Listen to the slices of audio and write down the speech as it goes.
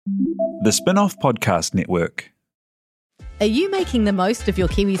The Spin-Off Podcast Network. Are you making the most of your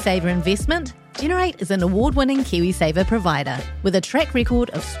KiwiSaver investment? Generate is an award-winning KiwiSaver provider with a track record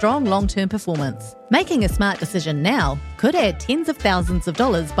of strong long-term performance. Making a smart decision now could add tens of thousands of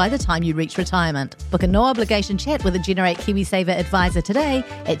dollars by the time you reach retirement. Book a no-obligation chat with a Generate KiwiSaver advisor today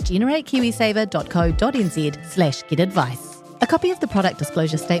at generatekiwisaver.co.nz/get-advice. A copy of the product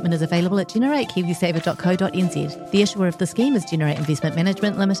disclosure statement is available at generatekiwisaver.co.nz. The issuer of the scheme is Generate Investment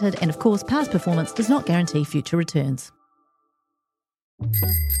Management Limited, and of course, past performance does not guarantee future returns.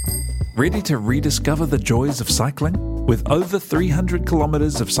 Ready to rediscover the joys of cycling? With over 300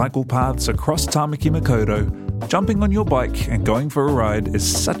 kilometres of cycle paths across Tāmaki Makaurau, jumping on your bike and going for a ride is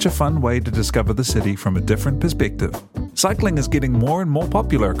such a fun way to discover the city from a different perspective. Cycling is getting more and more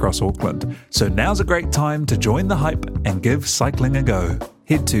popular across Auckland, so now's a great time to join the hype and give cycling a go.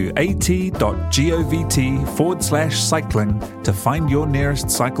 Head to at.govt/cycling to find your nearest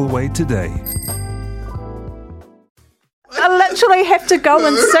cycleway today. I literally have to go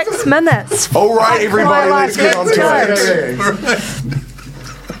in 6 minutes. All right, everybody, let's get on to it.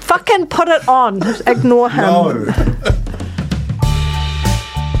 Fucking put it on. Ignore him. No.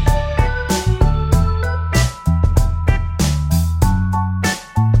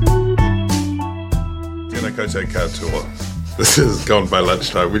 Tēnā koutou katoa. This has gone by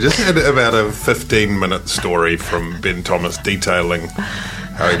lunchtime. We just had about a 15-minute story from Ben Thomas detailing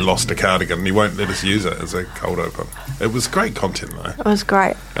how he lost a cardigan and he won't let us use it as a cold open. It was great content, though. It was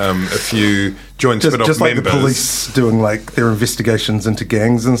great. If you join Spin-Off just like members... the police doing like their investigations into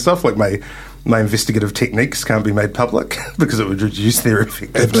gangs and stuff, like my investigative techniques can't be made public because it would reduce their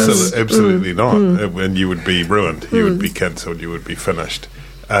effectiveness. Absolutely not. And you would be ruined. You would be cancelled. You would be finished.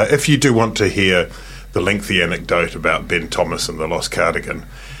 If you do want to hear the lengthy anecdote about Ben Thomas and the lost cardigan,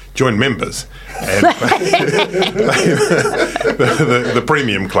 join members and the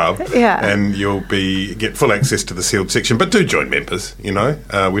premium club, and you'll get full access to the sealed section. But do join members. We don't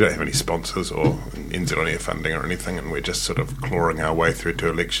have any sponsors or NZ On Air funding or anything, and we're just sort of clawing our way through to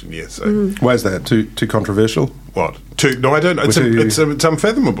election year. So why is that too controversial? What? No, I don't. It's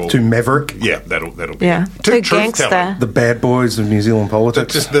unfathomable. Too maverick. Yeah, that'll be. Yeah, too gangster. The bad boys of New Zealand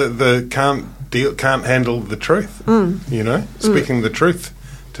politics. Just the can't handle the truth. Speaking the truth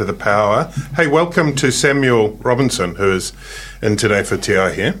to the power. Hey, welcome to Samuel Robinson, who is in today for Te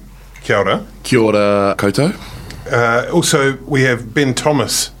Ai here. Kia ora. Kia ora koutou. Also, we have Ben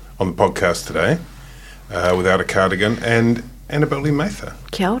Thomas on the podcast today, without a cardigan, and Annabelle Lee Mather.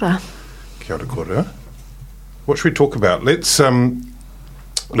 Kia ora. Kia ora koutou. What should we talk about? Let's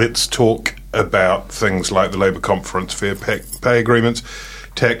talk about things like the Labour conference, fair pay agreements,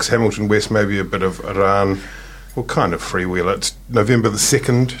 tax, Hamilton West, maybe a bit of Iran. Well, kind of freewheel. It's November the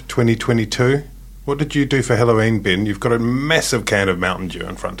 2nd, 2022. What did you do for Halloween, Ben? You've got a massive can of Mountain Dew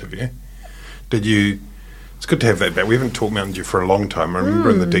in front of you. It's good to have that back. We haven't talked Mountain Dew for a long time. I remember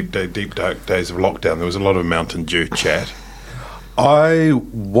in the deep dark days of lockdown, there was a lot of Mountain Dew chat. I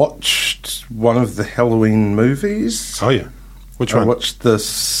watched one of the Halloween movies. Oh, yeah. Which one? I watched the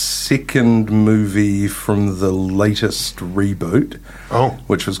second movie from the latest reboot,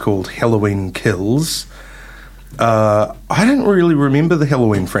 which was called Halloween Kills. I didn't really remember the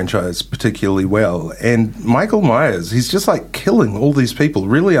Halloween franchise particularly well, and Michael Myers, he's just like killing all these people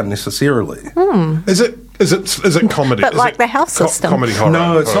really unnecessarily. Is it comedy? But like the house system. Comedy horror?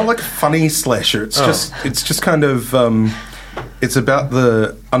 No, it's not like a funny slasher. It's just kind of it's about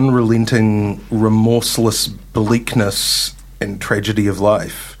the unrelenting, remorseless bleakness and tragedy of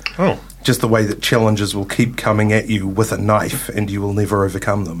life. Just the way that challenges will keep coming at you with a knife and you will never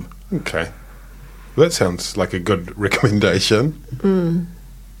overcome them. Okay. Well, that sounds like a good recommendation.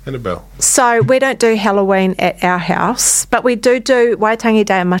 Annabelle. So we don't do Halloween at our house, but we do Waitangi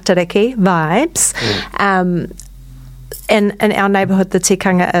Day and Matariki vibes. In our neighbourhood, the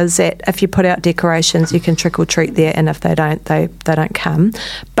tikanga is that if you put out decorations, you can trick or treat there, and if they don't, they don't come.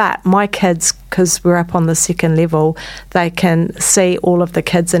 But my kids, because we're up on the second level, they can see all of the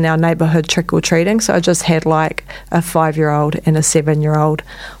kids in our neighbourhood trick or treating. So I just had like a 5-year-old and a 7-year-old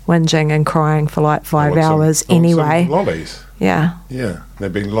whinging and crying for like 5 hours anyway. Some lollies. Yeah. Yeah,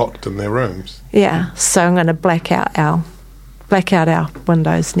 they've been locked in their rooms. Yeah, so I'm going to black out our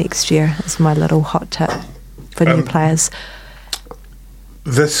windows next year. Is my little hot tip for new players.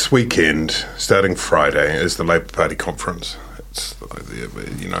 This weekend, starting Friday, is the Labour Party conference. It's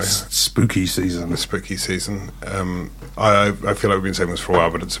spooky season. The spooky season. I feel like we've been saying this for a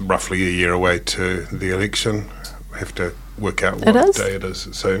while, but it's roughly a year away to the election. We have to work out what day it is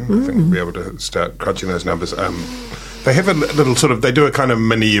soon. I think we'll be able to start crunching those numbers. They have a little sort of, they do a kind of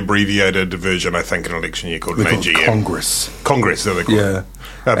mini abbreviated version, I think, in election year called an AGM. Congress, they're called. Yeah.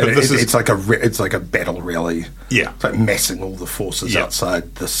 But it's like a battle rally. Yeah. It's like massing all the forces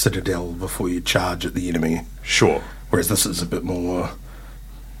outside the citadel before you charge at the enemy. Sure. Whereas this is a bit more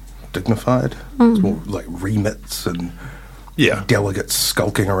dignified. It's more like remits and delegates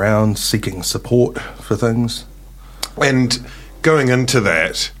skulking around, seeking support for things. And going into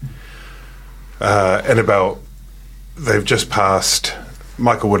that, they've just passed,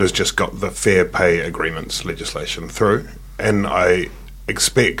 Michael Wood has just got the fair pay agreements legislation through, and I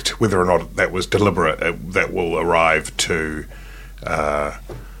expect, whether or not that was deliberate, that will arrive to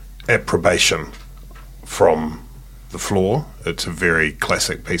approbation from the floor. It's a very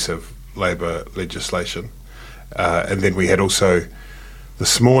classic piece of Labour legislation. And then we had also,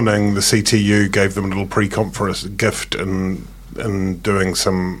 this morning, the CTU gave them a little pre-conference gift in doing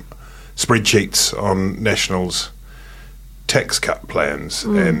some spreadsheets on National's tax cut plans,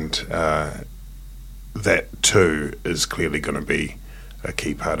 and that too is clearly going to be a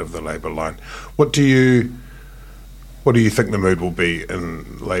key part of the Labour line. What do you think the mood will be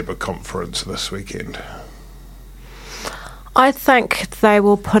in Labour conference this weekend? I think they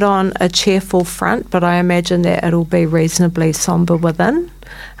will put on a cheerful front, but I imagine that it'll be reasonably sombre within.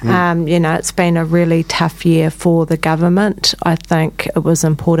 It's been a really tough year for the government. I think it was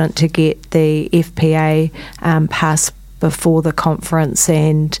important to get the FPA passed before the conference,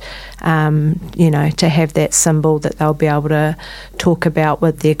 and to have that symbol that they'll be able to talk about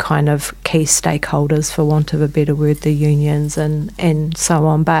with their kind of key stakeholders, for want of a better word, the unions and so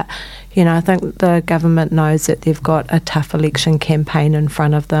on. But I think the government knows that they've got a tough election campaign in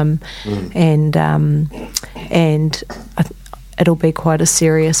front of them, and it'll be quite a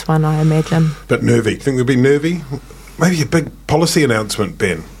serious one, I imagine. But nervy. Think they'll be nervy? Maybe a big policy announcement,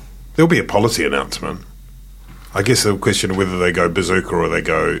 Ben. There'll be a policy announcement. I guess the question of whether they go bazooka or they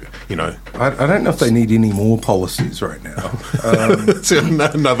go, I don't know if they need any more policies right now. It's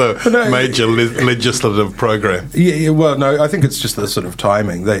another major legislative program. Yeah, well, no, I think it's just the sort of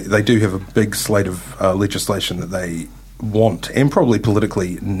timing. They do have a big slate of legislation that they want and probably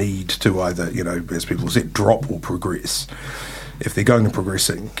politically need to either, as people said, drop or progress. If they're going to progress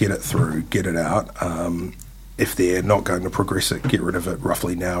it, get it through, get it out. If they're not going to progress it, get rid of it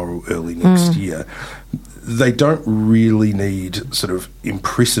roughly now or early next year. They don't really need sort of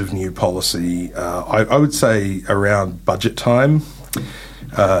impressive new policy. I would say around budget time,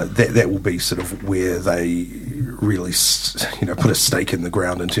 that will be sort of where they really, put a stake in the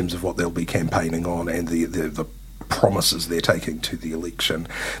ground in terms of what they'll be campaigning on and the promises they're taking to the election.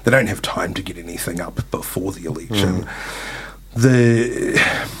 They don't have time to get anything up before the election.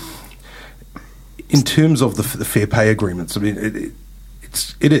 In terms of the fair pay agreements, I mean,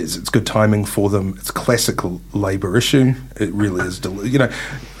 it's good timing for them. It's a classic Labour issue. It really is.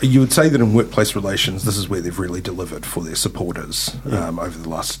 You would say that in workplace relations, this is where they've really delivered for their supporters over the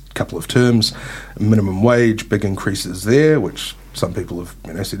last couple of terms. Minimum wage, big increases there, which some people have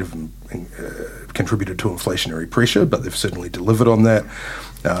said have contributed to inflationary pressure, but they've certainly delivered on that.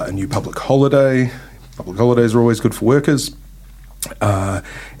 A new public holiday. Public holidays are always good for workers.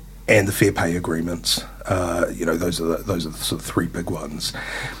 And the fair pay agreements, those are the sort of three big ones,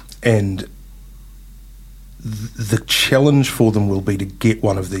 and the challenge for them will be to get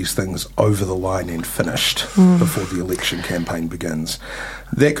one of these things over the line and finished before the election campaign begins.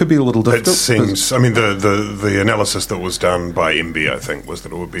 That could be a little difficult. It seems. I mean, the analysis that was done by MB, I think, was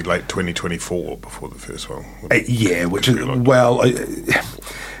that it would be late 2024 before the first one. Which is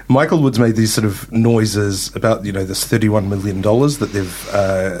Michael Wood's made these sort of noises about this $31 million that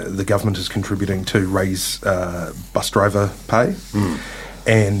the government is contributing to raise bus driver pay,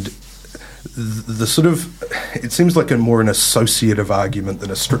 and the sort of, it seems like more an associative argument than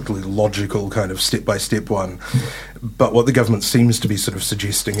a strictly logical kind of step-by-step one. But what the government seems to be sort of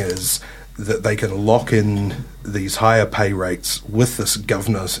suggesting is that they can lock in these higher pay rates with this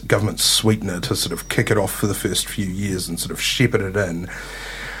government sweetener to sort of kick it off for the first few years and sort of shepherd it in.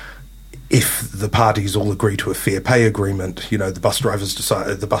 If the parties all agree to a fair pay agreement, the bus drivers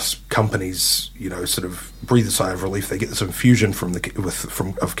decide, the bus companies, sort of breathe a sigh of relief. They get this infusion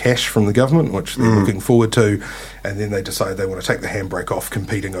of cash from the government, which they're looking forward to, and then they decide they want to take the handbrake off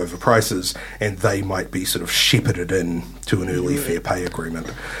competing over prices, and they might be sort of shepherded in to an early fair pay agreement.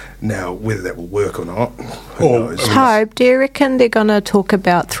 Now, whether that will work or not, who knows? Hope, do you reckon they're going to talk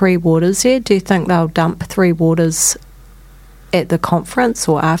about Three Waters here? Do you think they'll dump Three Waters at the conference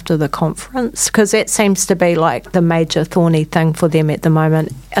or after the conference? Because that seems to be like the major thorny thing for them at the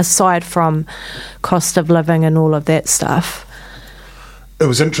moment, aside from cost of living and all of that stuff. It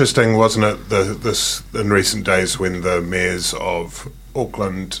was interesting, wasn't it, this in recent days when the mayors of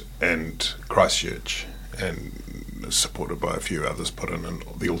Auckland and Christchurch, and supported by a few others, put in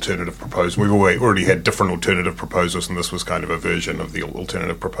the alternative proposal. We've already had different alternative proposals, and this was kind of a version of the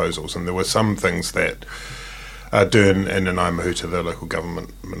alternative proposals. And there were some things that Ardern and Nanaia Mahuta, the local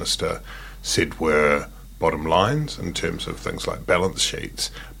government minister, said were bottom lines in terms of things like balance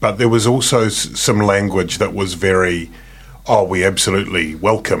sheets. But there was also some language that was very, we absolutely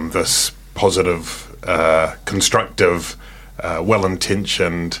welcome this positive, constructive,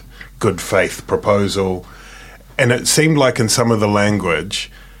 well-intentioned, good faith proposal. And it seemed like in some of the language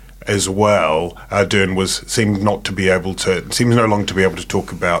as well, Ardern seemed no longer to be able to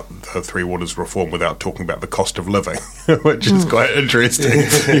talk about the Three Waters reform without talking about the cost of living, which is quite interesting.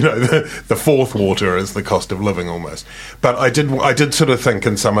 The fourth water is the cost of living almost. But I did sort of think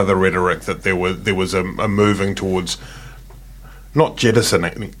in some of the rhetoric that there was a moving towards not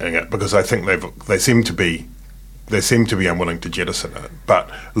jettisoning it, because I think they seem to be unwilling to jettison it, but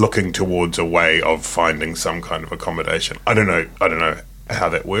looking towards a way of finding some kind of accommodation. I don't know how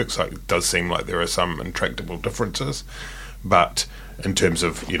that works. It does seem like there are some intractable differences, but in terms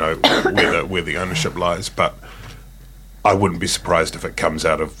of where the ownership lies. But I wouldn't be surprised if it comes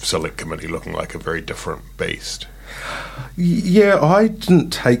out of Select Committee looking like a very different beast. Yeah, I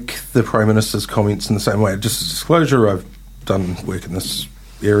didn't take the Prime Minister's comments in the same way. Just a disclosure, I've done work in this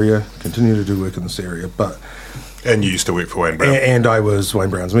area, continue to do work in this area, but... And you used to work for Wayne Brown. And I was Wayne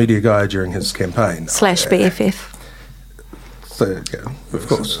Brown's media guy during his campaign. / BFF. So, yeah, of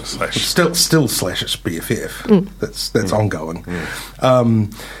course. Still / BFF. That's ongoing.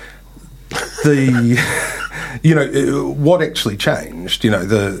 What actually changed,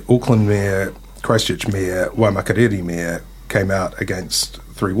 the Auckland Mayor, Christchurch Mayor, Waimakariri Mayor came out against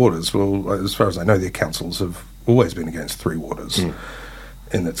Three Waters. Well, as far as I know, their councils have always been against Three Waters.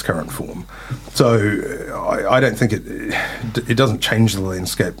 In its current form. So I don't think it doesn't change the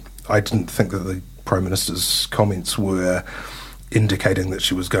landscape. I didn't think that the Prime Minister's comments were indicating that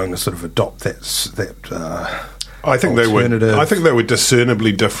she was going to sort of adopt that I think alternative. I think they were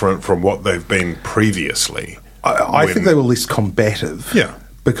discernibly different from what they've been previously. I think they were less combative. Yeah.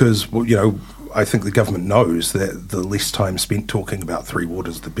 Because, I think the government knows that the less time spent talking about Three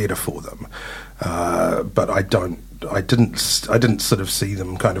Waters, the better for them. But I didn't sort of see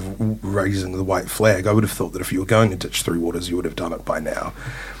them kind of raising the white flag. I would have thought that if you were going to ditch Three Waters, you would have done it by now.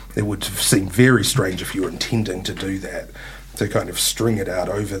 It would have seemed very strange if you were intending to do that, to kind of string it out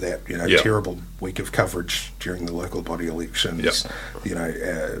over that terrible week of coverage during the local body elections,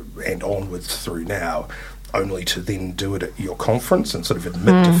 and onwards through now, only to then do it at your conference and sort of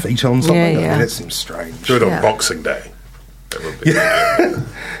admit defeat on something. I mean, that seems strange. Do it on Boxing Day. That would be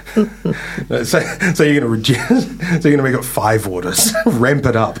So you're going to make it 5 waters, ramp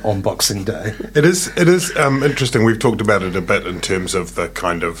it up on Boxing Day. It is interesting. We've talked about it a bit in terms of the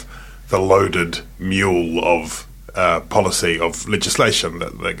kind of the loaded mule of policy of legislation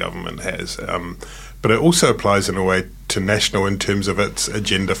that the government has. But it also applies in a way to National in terms of its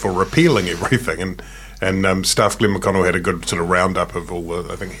agenda for repealing everything. And Staff Glenn McConnell had a good sort of roundup of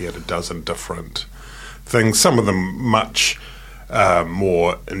I think he had a dozen different things, some of them much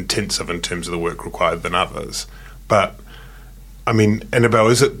more intensive in terms of the work required than others. But, I mean, Annabelle,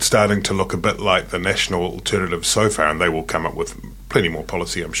 is it starting to look a bit like the National alternative so far? And they will come up with plenty more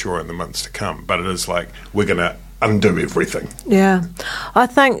policy, I'm sure, in the months to come. But it is like we're going to undo everything. Yeah. I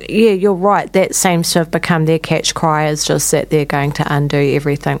think, you're right. That seems to have become their catch cry, is just that they're going to undo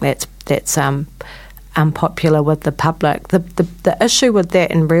everything that's unpopular with the public. The issue with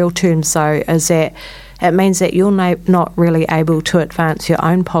that in real terms, though, is that it means that you're not really able to advance your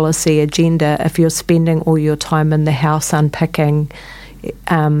own policy agenda if you're spending all your time in the House unpicking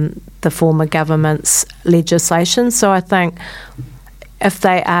the former government's legislation. So I think if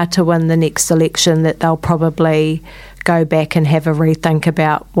they are to win the next election, that they'll probably go back and have a rethink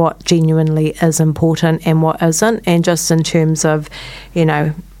about what genuinely is important and what isn't. And just in terms of,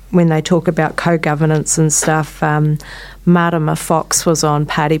 when they talk about co-governance and stuff, Marama Fox was on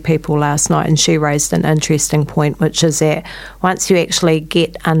Party People last night, and she raised an interesting point, which is that once you actually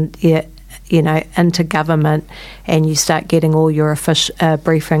get into government and you start getting all your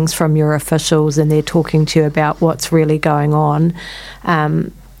briefings from your officials, and they're talking to you about what's really going on,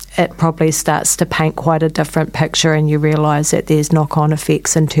 it probably starts to paint quite a different picture, and you realise that there's knock-on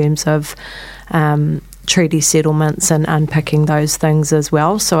effects in terms of treaty settlements and unpicking those things as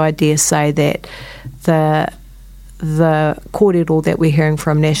well. So I dare say that the kōrero that we're hearing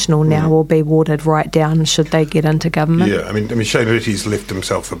from National now will be watered right down should they get into government. Yeah, I mean, Shane Retti's left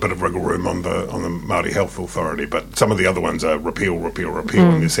himself a bit of wriggle room on the Māori Health Authority, but some of the other ones are repeal,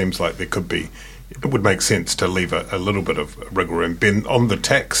 and there seems like there could be. It would make sense to leave a little bit of wriggle room. Ben, on the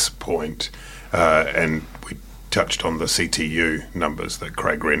tax point, and we touched on the CTU numbers that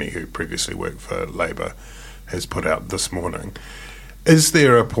Craig Rennie, who previously worked for Labour, has put out this morning. Is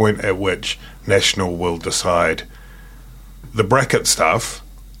there a point at which National will decide the bracket stuff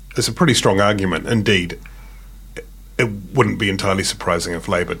is a pretty strong argument? Indeed, it wouldn't be entirely surprising if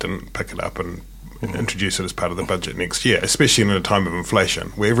Labour didn't pick it up and introduce it as part of the budget next year, especially in a time of inflation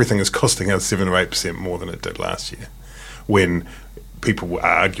where everything is costing us 7 or 8% more than it did last year, when people are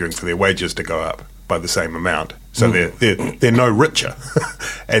arguing for their wages to go up by the same amount. So they're no richer,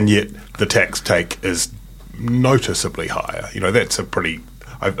 and yet the tax take is noticeably higher. You know, that's a pretty.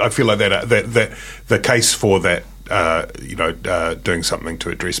 I feel like that the case for that. Doing something to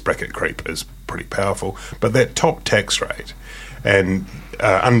address bracket creep is pretty powerful. But that top tax rate and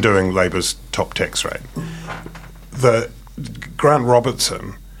undoing Labour's top tax rate, Grant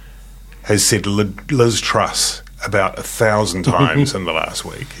Robertson has said Liz Truss about 1,000 times in the last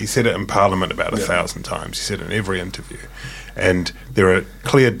week. He said it in Parliament about 1,000 times. He said it in every interview. And there are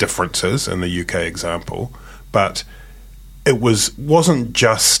clear differences in the UK example, but it wasn't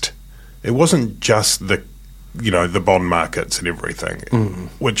just the the bond markets and everything,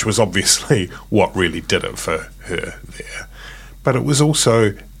 which was obviously what really did it for her there. But it was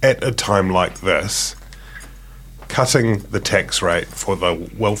also, at a time like this, cutting the tax rate for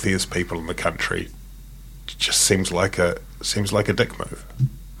the wealthiest people in the country just seems like a dick move.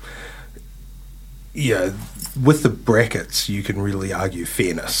 Yeah, with the brackets, you can really argue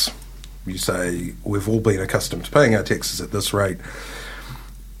fairness. You say, we've all been accustomed to paying our taxes at this rate.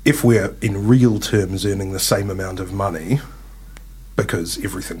 If we're in real terms earning the same amount of money, because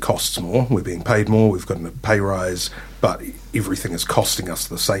everything costs more, we're being paid more, we've got a pay rise, but everything is costing us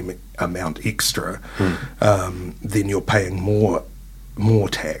the same amount extra, then you're paying more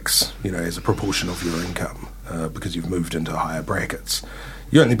tax, as a proportion of your income, because you've moved into higher brackets.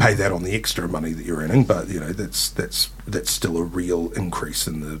 You only pay that on the extra money that you're earning, but that's still a real increase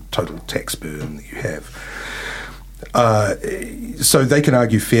in the total tax burden that you have. So they can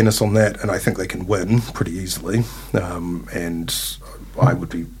argue fairness on that, and I think they can win pretty easily. And I would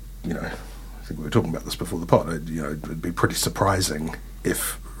be, I think we were talking about this before the pod. It'd be pretty surprising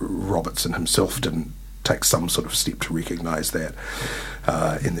if Robertson himself didn't take some sort of step to recognise that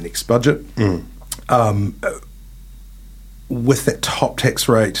in the next budget. With that top tax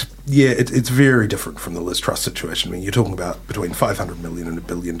rate, it's very different from the Liz Truss situation. I mean, you're talking about between $500 million and $1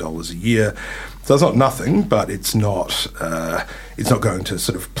 billion a year. So it's not nothing, but it's not going to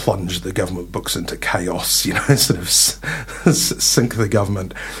sort of plunge the government books into chaos, sort of sink the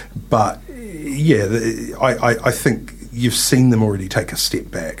government. But I think you've seen them already take a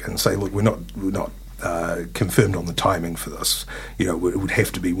step back and say, look, we're not confirmed on the timing for this. It would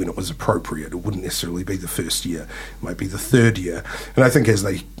have to be when it was appropriate. It wouldn't necessarily be the first year. It might be the third year. And I think as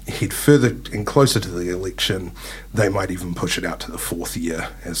they head further and closer to the election, they might even push it out to the fourth year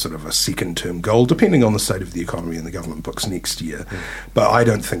as sort of a second-term goal, depending on the state of the economy and the government books next year. But I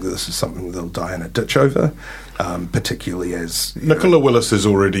don't think that this is something they'll die in a ditch over, particularly as... Nicola Willis has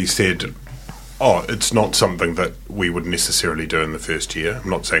already said... it's not something that we would necessarily do in the first year. I'm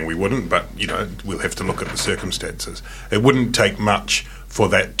not saying we wouldn't, but, we'll have to look at the circumstances. It wouldn't take much for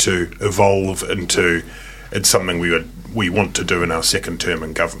that to evolve into it's something we want to do in our second term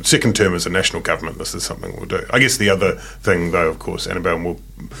in government. Second term as a national government, this is something we'll do. I guess the other thing, though, of course, Annabelle, and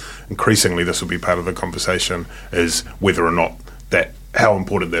increasingly this will be part of the conversation, is whether or not how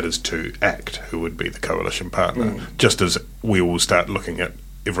important that is to ACT, who would be the coalition partner, just as we will start looking at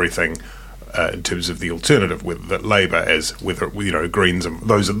everything in terms of the alternative, with that Labour as whether Greens, and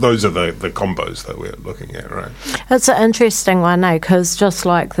those are the combos that we're looking at, right? It's an interesting one, because just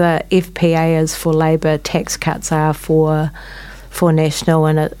like the FPA is for Labour, tax cuts are for National,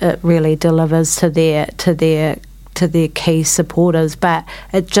 and it really delivers to their key supporters. But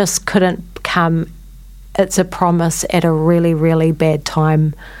it just couldn't come. It's a promise at a really, really bad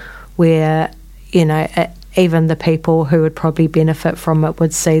time, where even the people who would probably benefit from it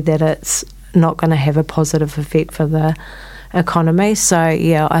would see that it's not going to have a positive effect for the economy. So,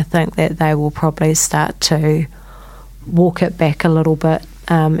 I think that they will probably start to walk it back a little bit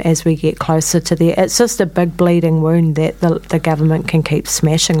as we get closer to there. It's just a big bleeding wound that the government can keep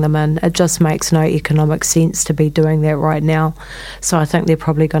smashing them in. It just makes no economic sense to be doing that right now. So I think they're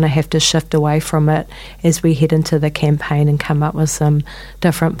probably going to have to shift away from it as we head into the campaign and come up with some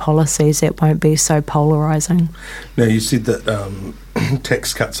different policies that won't be so polarising. Now, you said that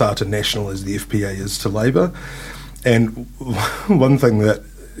tax cuts are to National as the FPA is to Labour. And one thing that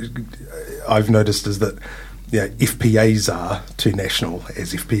I've noticed is that FPAs are to National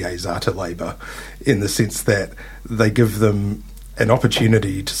as FPAs are to Labour, in the sense that they give them an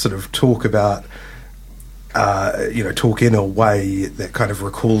opportunity to sort of talk about, talk in a way that kind of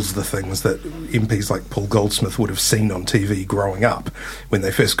recalls the things that MPs like Paul Goldsmith would have seen on TV growing up when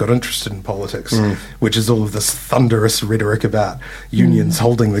they first got interested in politics, which is all of this thunderous rhetoric about unions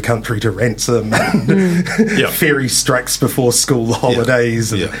holding the country to ransom, and ferry strikes before school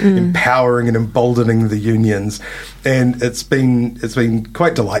holidays, and empowering and emboldening the unions. And it's been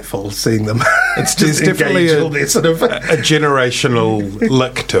quite delightful seeing them. It's definitely a generational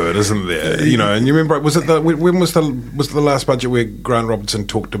lick to it, isn't there? You know, and you remember, when was the last budget where Grant Robertson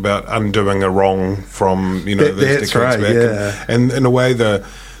talked about undoing a wrong from those decades back? Yeah. And in a way, the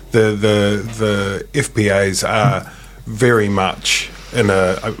FPAs are very much in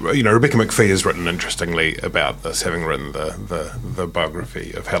Rebecca McPhee has written interestingly about this, having written the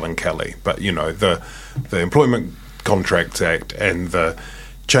biography of Helen Kelly. But the Employment Contracts Act and the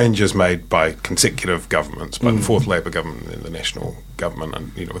changes made by consecutive governments, by the fourth Labour government and the national government,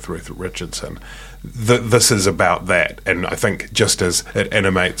 and with Ruth Richardson, this is about that. And I think just as it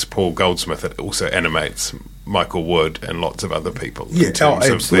animates Paul Goldsmith, it also animates Michael Wood and lots of other people in terms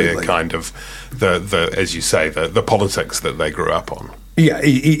of their kind of the as you say, the politics that they grew up on. Yeah,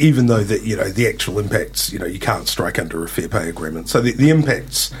 even though the actual impacts, you can't strike under a fair pay agreement. So the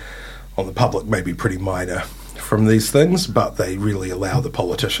impacts on the public may be pretty minor from these things, but they really allow the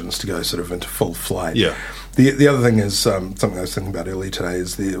politicians to go sort of into full flight. Yeah. The other thing is something I was thinking about earlier today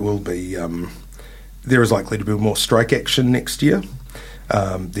is there is likely to be more strike action next year.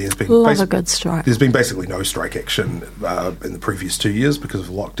 There's been a good strike. There's been basically no strike action in the previous 2 years because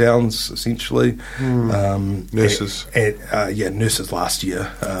of lockdowns, essentially. Nurses. Nurses last year,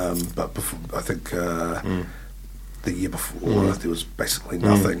 but before, I think the year before there was basically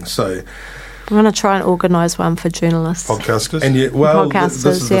nothing. So I'm going to try and organise one for journalists. Podcasters? And podcasters,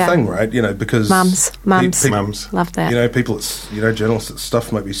 this is the thing, right? Because mums. Love that. People journalists at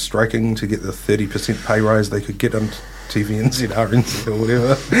Stuff might be striking to get the 30% pay rise they could get on TVNZ, RNZ or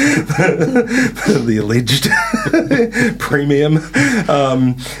whatever, the alleged premium.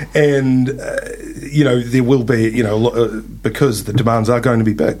 There will be, because the demands are going to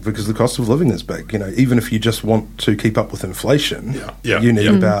be big, because the cost of living is big. Even if you just want to keep up with inflation, you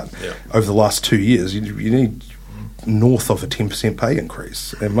need over the last 2 years, you need north of a 10% pay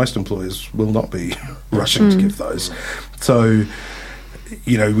increase, and most employers will not be rushing to give those. So,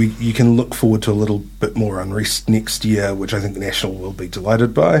 you can look forward to a little bit more unrest next year, which I think the National will be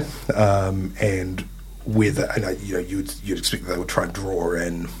delighted by, and whether you'd expect they would try and draw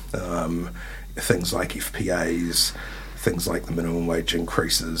in things like FPAs, things like the minimum wage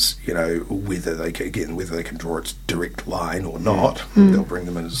increases. Whether they can draw a direct line or not, they'll bring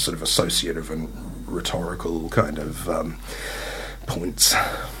them in as sort of associative and rhetorical kind of points.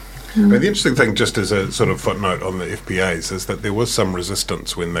 But the interesting thing, just as a sort of footnote on the FPAs, is that there was some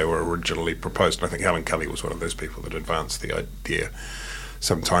resistance when they were originally proposed. And I think Helen Kelly was one of those people that advanced the idea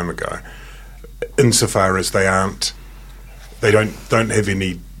some time ago, insofar as they don't have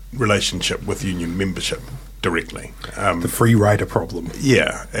any relationship with union membership directly. The free rider problem.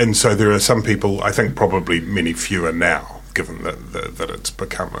 Yeah, and so there are some people, I think probably many fewer now, given that it's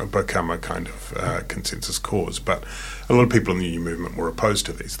become a kind of consensus cause. But a lot of people in the union movement were opposed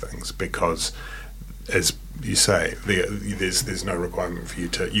to these things because, as you say, there's no requirement for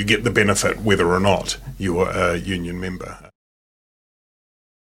you get the benefit whether or not you're a union member.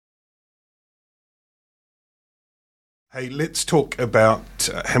 Hey, let's talk about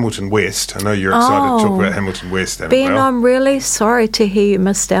Hamilton West. I know you're excited to talk about Hamilton West, Annabelle. Ben, I'm really sorry to hear you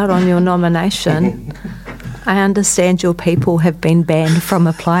missed out on your nomination. I understand your people have been banned from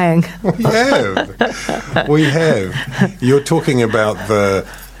applying. We have. You're talking about the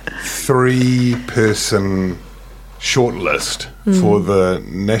 3-person shortlist for the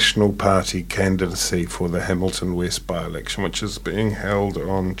National Party candidacy for the Hamilton West by-election, which is being held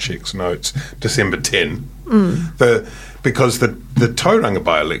on Check's Notes December 10. Because the Tauranga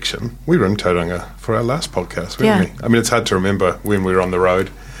by-election, we were in Tauranga for our last podcast, weren't we? I mean, it's hard to remember when we were on the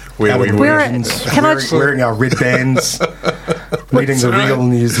road. Wearing our red bands. Meeting the real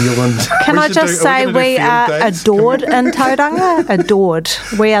New Zealand. Can I just say we are adored in Tauranga? Adored.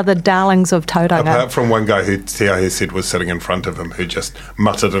 We are the darlings of Tauranga. Apart from one guy who Te said was sitting in front of him who just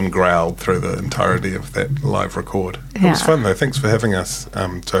muttered and growled through the entirety of that live record. It was fun though. Thanks for having us,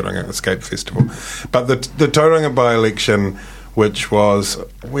 Tauranga Escape Festival. But the Tauranga by-election, which was,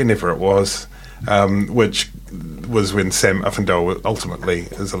 whenever it was, which was when Sam Uffindell ultimately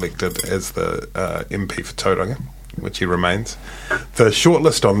is elected as the MP for Tauranga, which he remains. The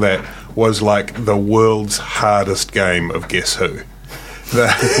shortlist on that was like the world's hardest game of Guess Who.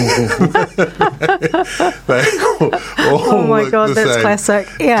 Oh my God, that's classic.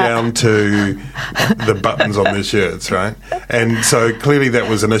 Yeah. Down to the buttons on their shirts, right? And so clearly that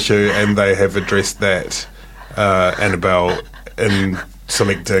was an issue, and they have addressed that, Annabelle, in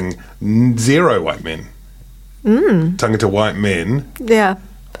selecting 0 white men. Tangata white men. Yeah.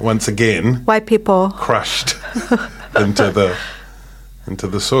 Once again, white people crushed into the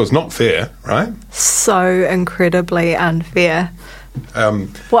soils. Not fair, right? So incredibly unfair.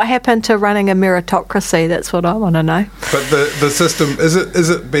 What happened to running a meritocracy? That's what I want to know. But the system, is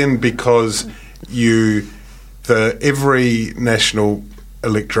it been because every national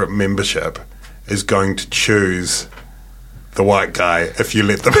electorate membership is going to choose the white guy if you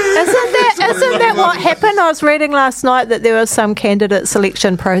let them. Isn't that what happened? I was reading last night that there was some candidate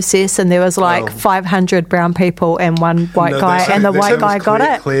selection process and there was 500 brown people and one white guy, and the white guy got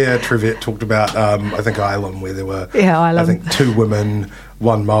it. Claire Trevette talked about, I think, Ireland, where there were, Ireland. I think, 2 women,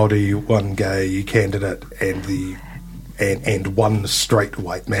 1 Māori, 1 gay candidate, and 1 straight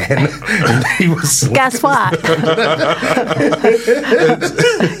white man. And he was Guess what?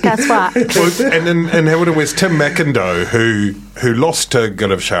 Guess what? Well, and in Hamilton West, Tim McIndoe, who lost to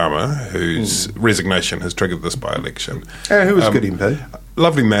Gaurav Sharma, whose resignation has triggered this by-election. Who was good MP.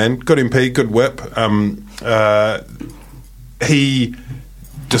 Lovely man, good MP, good whip. He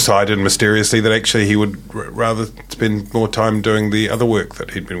decided mysteriously that actually he would rather spend more time doing the other work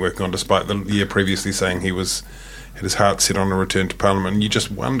that he'd been working on, despite the year previously saying he had his heart set on a return to Parliament. And you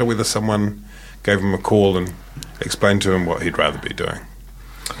just wonder whether someone gave him a call and explained to him what he'd rather be doing.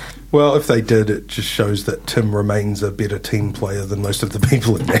 Well, if they did, it just shows that Tim remains a better team player than most of the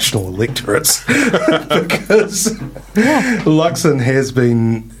people in national electorates. Because Luxon has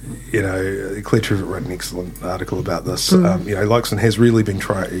been, Claire Trevette wrote an excellent article about this. Luxon has really been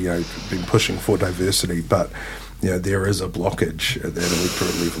been pushing for diversity, but there is a blockage at that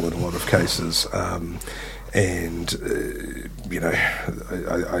electorate level in a lot of cases. I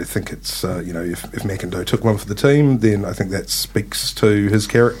think it's, if McIndoe took one for the team, then I think that speaks to his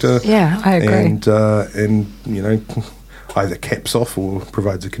character. Yeah, I agree. And either caps off or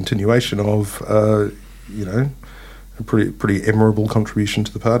provides a continuation of, a pretty admirable contribution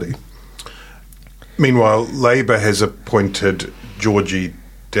to the party. Meanwhile, Labour has appointed Georgie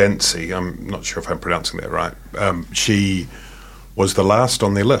Dancy. I'm not sure if I'm pronouncing that right. She was the last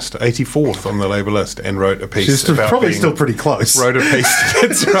on their list, 84th on the Labour list, and wrote a piece. She's probably still pretty close. Wrote a piece.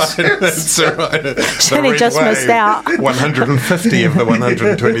 That's right. She only just missed out. 150 of the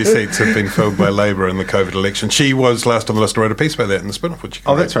 120 seats have been filled by Labour in the COVID election. She was last on the list and wrote a piece about that in the Spin-off, which you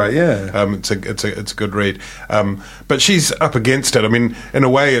can read. That's right. Yeah, it's a good read. But she's up against it. I mean, in a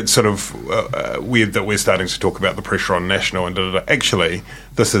way, it's sort of weird that we're starting to talk about the pressure on national and actually,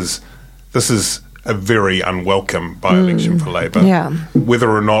 this is a very unwelcome by-election for Labour. Yeah. Whether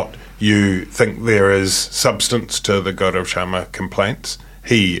or not you think there is substance to the Gaurav Sharma complaints,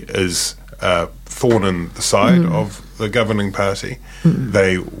 he is a thorn in the side of the governing party.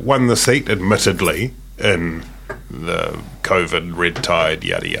 They won the seat, admittedly, in the COVID red tide,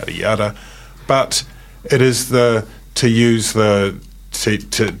 yada, yada, yada. But it is to use the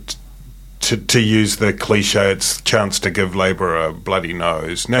cliche, it's a chance to give Labour a bloody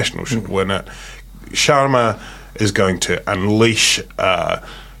nose. National should win it. Sharma is going to unleash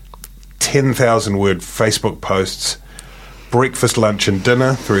 10,000-word Facebook posts, breakfast, lunch and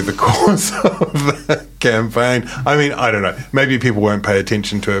dinner through the course of the campaign. I mean, I don't know. Maybe people won't pay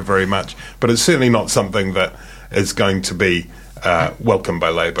attention to it very much, but it's certainly not something that is going to be welcomed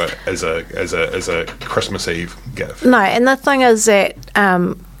by Labour as a Christmas Eve gift. No, and the thing is that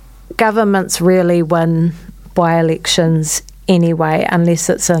governments rarely win by-elections anyway, unless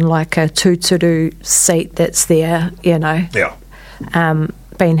it's in like a Tūturu seat that's there,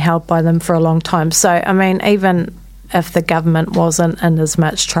 been held by them for a long time. So, I mean, even if the government wasn't in as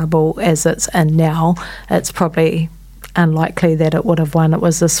much trouble as it's in now, it's probably unlikely that it would have won. It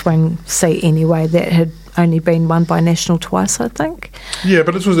was a swing seat anyway that had only been won by National twice, I think. Yeah,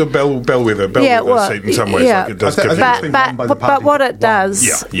 but it was a bellwether seat in some ways. Yeah. Like it does give but what it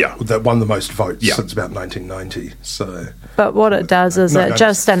does... that won the most votes since about 1990. So, but what it does is it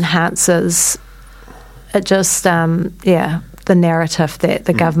just enhances... It just, the narrative that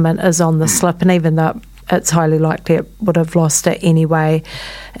the government is on the slip, and even though it's highly likely it would have lost it anyway,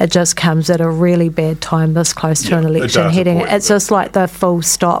 it just comes at a really bad time this close to an election heading. It's just like the full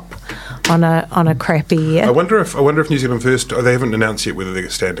stop on a crappy year. I wonder if New Zealand First, they haven't announced yet whether they're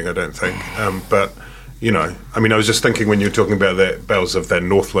standing, I don't think, but... I was just thinking when you were talking about that Bells of that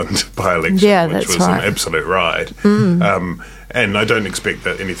Northland by-election, which was an absolute ride. And I don't expect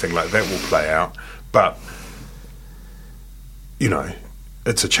that anything like that will play out. But,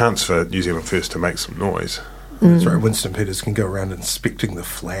 it's a chance for New Zealand First to make some noise. That's right. Winston Peters can go around inspecting the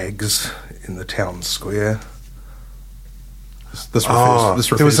flags in the town square. This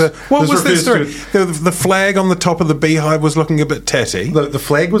refers what was that story? The flag on the top of the beehive was looking a bit tatty. The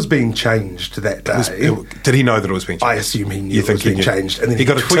flag was being changed that day. Did he know that it was being changed? I assume he knew it was being changed. And then he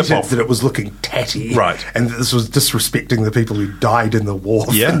got tweeted that it was looking tatty. Right. And that this was disrespecting the people who died in the war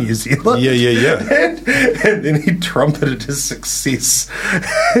for New Zealand. Yeah. And then he trumpeted his success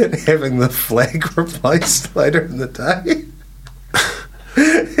at having the flag replaced later in the day.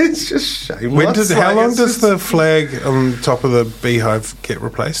 It's just shameless. How long does the flag on top of the beehive get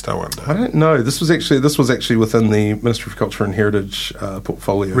replaced, I wonder? I don't know. This was actually within the Ministry for Culture and Heritage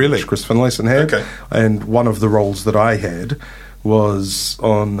portfolio, which Chris Finlayson had. Okay. And one of the roles that I had was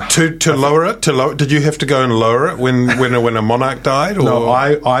on... To lower it? Did you have to go and lower it when a monarch died? Or? No,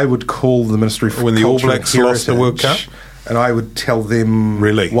 I would call the Ministry for when Culture the All Blacks lost the World Cup? And I would tell them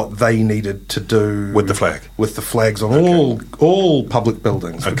what they needed to do with the flag, with the flags on all public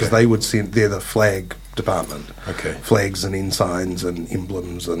buildings, because they would send. They're the flag department. Okay, flags and ensigns and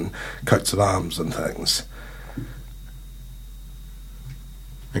emblems and coats of arms and things.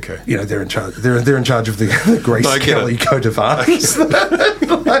 Okay, they're in charge. They're in charge of the Grace Kelly coat of arms.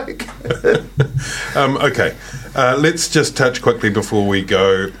 Okay. Let's just touch quickly before we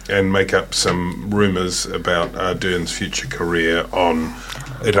go and make up some rumours about Ardern's future career on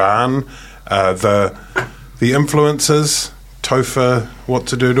Iran. The influencers, Topher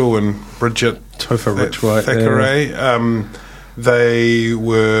What's-A-Doodle and Bridget Topher Richwhite Thackeray, they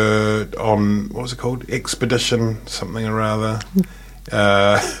were on, what was it called? Expedition something or other.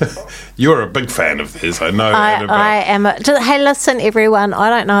 You're a big fan of theirs, I know. I am. Hey, listen, everyone, I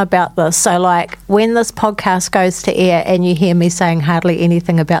don't know about this. So, when this podcast goes to air and you hear me saying hardly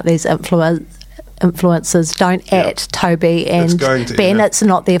anything about these influencers, don't at Toby and Ben. It's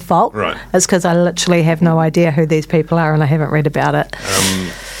not their fault. Right. It's because I literally have no idea who these people are and I haven't read about it.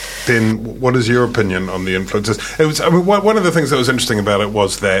 Ben, what is your opinion on the influencers? One of the things that was interesting about it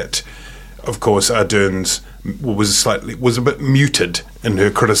was that, of course, Ardern's was a bit muted in her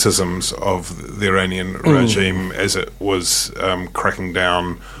criticisms of the Iranian regime as it was cracking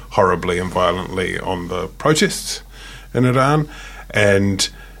down horribly and violently on the protests in Iran, and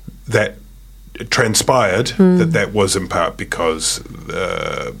that it transpired that was in part because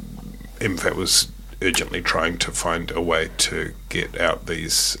MFAT was urgently trying to find a way to get out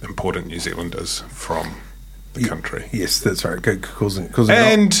these important New Zealanders from the country. Yes, that's right. Causing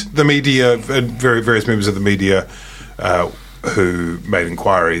and the media, various members of the media who made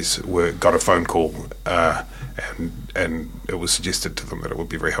inquiries got a phone call, and it was suggested to them that it would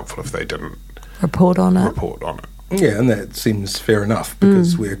be very helpful if they didn't report on it. Yeah, and that seems fair enough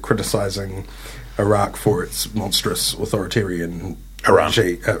because we're criticising Iraq for its monstrous authoritarian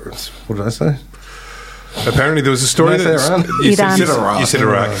regime. What did I say? Apparently, there was a story that you said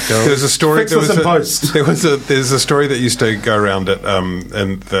Iraq. There was a story. There's a story that used to go around it,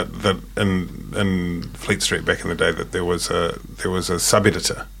 in Fleet Street back in the day, that there was a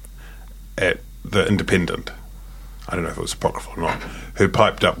sub-editor at the Independent. I don't know if it was apocryphal or not, who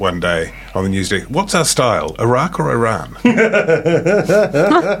piped up one day on the news desk, "What's our style, Iraq or Iran?"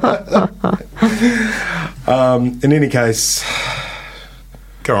 In any case,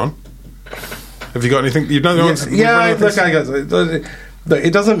 go on. Have you got anything? Look,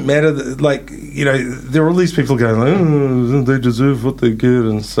 it doesn't matter. There are all these people going, they deserve what they get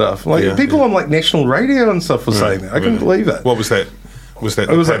and stuff. People on national radio and stuff were saying that. I couldn't believe it. What was that? Was that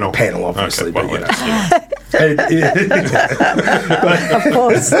it was panel? A panel, obviously. Okay,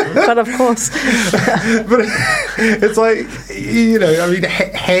 but of course. But it's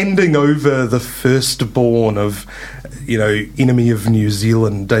handing over the firstborn of, enemy of New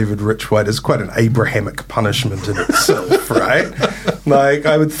Zealand, David Richwhite, is quite an Abrahamic punishment in itself, right? Like,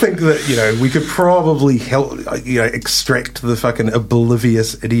 I would think that, we could probably help, extract the fucking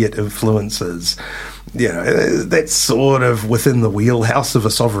oblivious idiot influences. That's sort of within the wheelhouse of a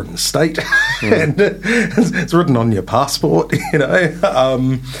sovereign state. And it's written on your passport,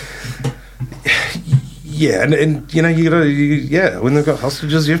 Yeah, and you gotta, when they've got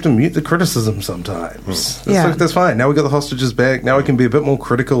hostages, you have to mute the criticism sometimes. That's fine. Now we've got the hostages back. Now I can be a bit more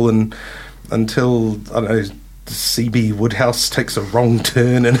critical until, I don't know, C.B. Woodhouse takes a wrong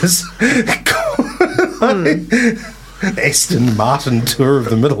turn in his Aston Martin tour of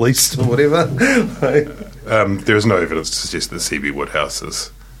the Middle East or whatever. There is no evidence to suggest that C.B. Woodhouse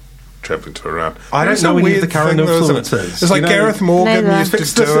is travelling to Iran. I don't know any of the current influences. It's like Gareth Morgan used to do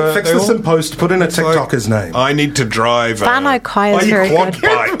it. Fix this in post, put in a TikToker's name. I need to drive Whānau Kai is very quad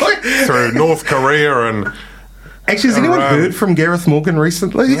good. bike through North Korea and... Actually, has anyone heard from Gareth Morgan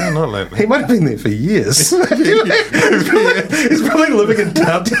recently? No, not lately. He might have been there for years. He's probably living in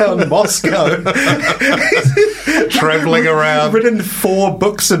downtown Moscow. Travelling around. Written 4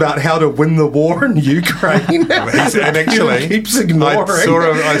 books about how to win the war in Ukraine. And actually, he keeps ignoring.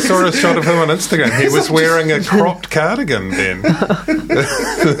 I saw a shot of him on Instagram. He was wearing a cropped cardigan then.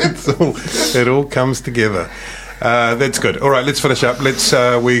 It all comes together. That's good. All right, let's finish up.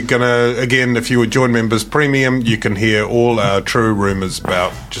 We're going to, again, if you would join Members Premium, you can hear all our true rumours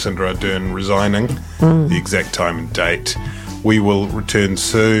about Jacinda Ardern resigning, the exact time and date. We will return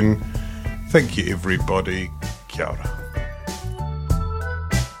soon. Thank you, everybody. Kia ora.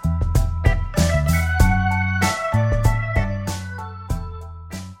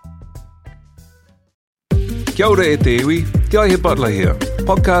 Kia ora e te iwi, Te Aihe Butler here,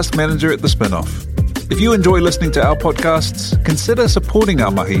 podcast manager at The Spinoff. If you enjoy listening to our podcasts, consider supporting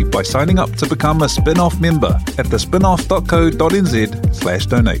our mahi by signing up to become a Spinoff member at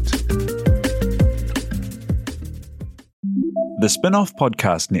thespinoff.co.nz/donate. The Spinoff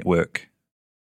Podcast Network.